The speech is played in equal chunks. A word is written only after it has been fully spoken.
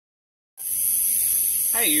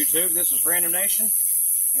Hey YouTube, this is Random Nation,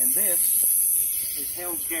 and this is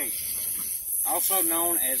Hell's Gate, also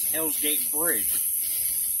known as Hell's Gate Bridge.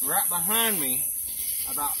 Right behind me,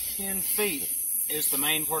 about 10 feet, is the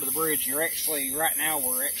main part of the bridge. Right now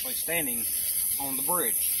we're actually standing on the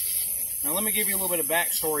bridge. Now let me give you a little bit of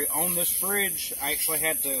backstory on this bridge. I actually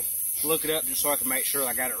had to look it up just so I could make sure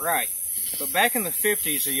I got it right. But back in the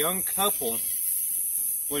 50s, a young couple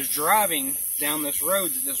was driving down this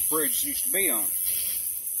road that this bridge used to be on.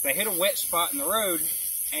 They hit a wet spot in the road,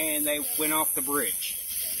 and they went off the bridge,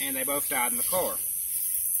 and they both died in the car.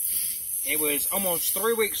 It was almost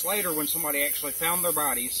 3 weeks later when somebody actually found their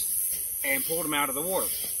bodies and pulled them out of the water.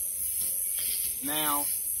 Now,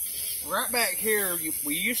 right back here,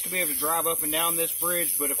 we used to be able to drive up and down this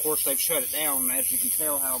bridge, but of course they've shut it down, as you can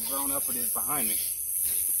tell how grown up it is behind me.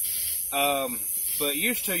 But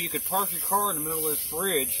used to, you could park your car in the middle of this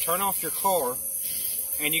bridge, turn off your car,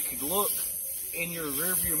 and you could look in your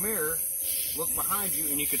rearview mirror, look behind you,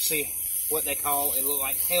 and you could see what they call, it looked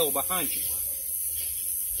like hell behind you.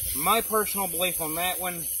 My personal belief on that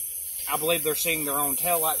one, I believe they're seeing their own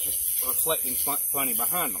taillights just reflecting funny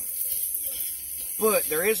behind them. But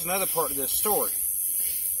there is another part of this story.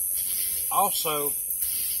 Also,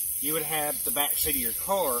 you would have the back seat of your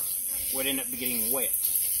car would end up getting wet.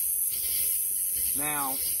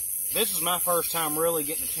 Now, this is my first time really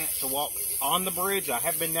getting a chance to walk on the bridge. I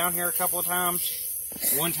have been down here a couple of times.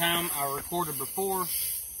 One time I recorded before,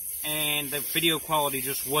 and the video quality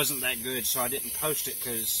just wasn't that good, so I didn't post it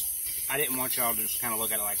because I didn't want y'all to just kind of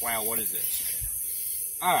look at it like, wow, what is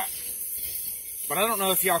this? Alright. But I don't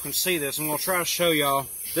know if y'all can see this. I'm going to try to show y'all.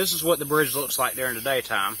 This is what the bridge looks like during the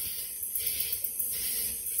daytime.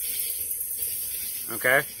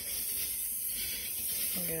 Okay?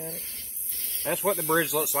 I got it. That's what the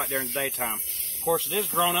bridge looks like during the daytime. Of course, it has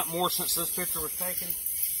grown up more since this picture was taken.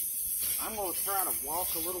 I'm going to try to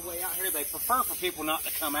walk a little way out here. They prefer for people not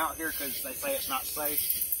to come out here because they say it's not safe.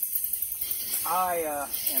 I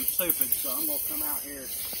am stupid, so I'm going to come out here.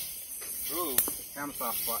 Ooh, kind of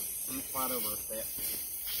soft spot. Let me slide over a step.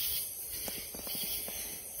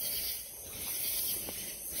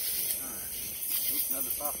 Alright. Oops,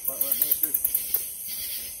 another soft spot right there, too.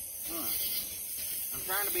 Alright. I'm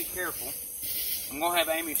trying to be careful. I'm going to have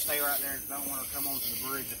Amy stay right there because I don't want her to come onto the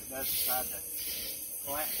bridge if it does decide to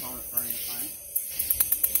collapse on it or anything.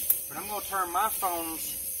 But I'm going to turn my phone's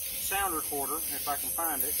sound recorder, if I can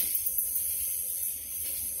find it.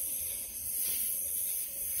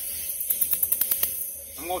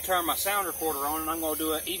 I'm going to turn my sound recorder on, and I'm going to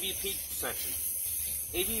do an EVP session.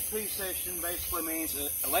 EVP session basically means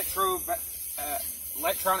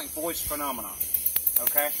electronic voice phenomenon.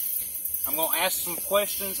 Okay? I'm going to ask some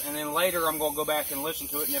questions, and then later I'm going to go back and listen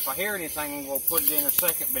to it, and if I hear anything, I'm going to put it in a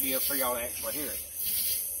second video for y'all to actually hear it.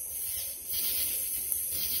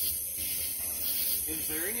 Is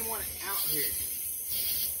there anyone out here?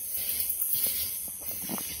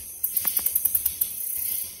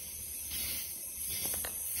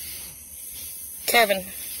 Kevin.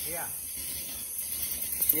 Yeah.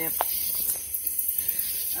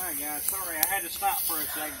 Alright guys, sorry I had to stop for a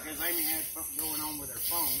second because Amy had something going on with her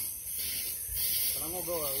phone. But I'm going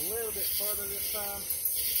to go a little bit further this time.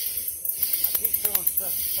 I keep feeling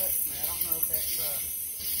stuff touch me. I don't know if that's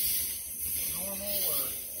normal or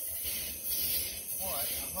what.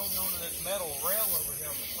 I'm holding on to this metal rail over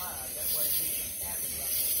here on the side. That way if anything happens,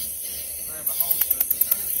 I can grab a hold of it.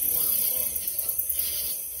 There's water below me.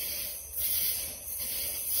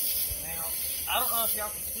 Now, I don't know if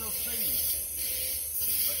y'all can still see me,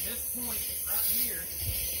 but this point right here,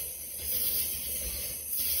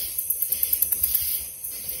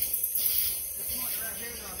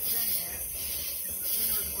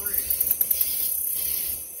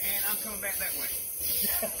 coming back that way.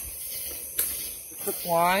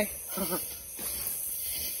 Why?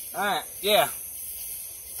 Alright, yeah.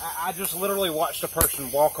 I just literally watched a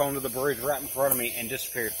person walk onto the bridge right in front of me and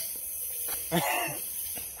disappear.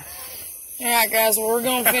 Alright guys, well, we're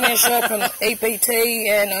going to finish up an EPT,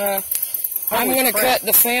 and I'm going to cut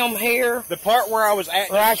the film here. The part where I was at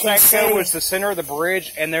was the center of the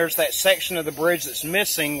bridge, and there's that section of the bridge that's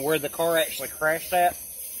missing where the car actually crashed at.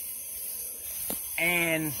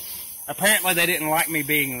 And apparently they didn't like me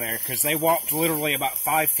being there because they walked literally about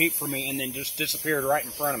 5 feet from me and then just disappeared right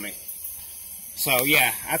in front of me. So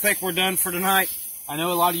yeah, I think we're done for tonight. I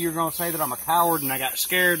know a lot of you are going to say that I'm a coward and I got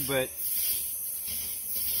scared, but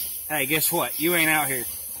hey, guess what? You ain't out here.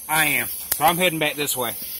 I am. So I'm heading back this way.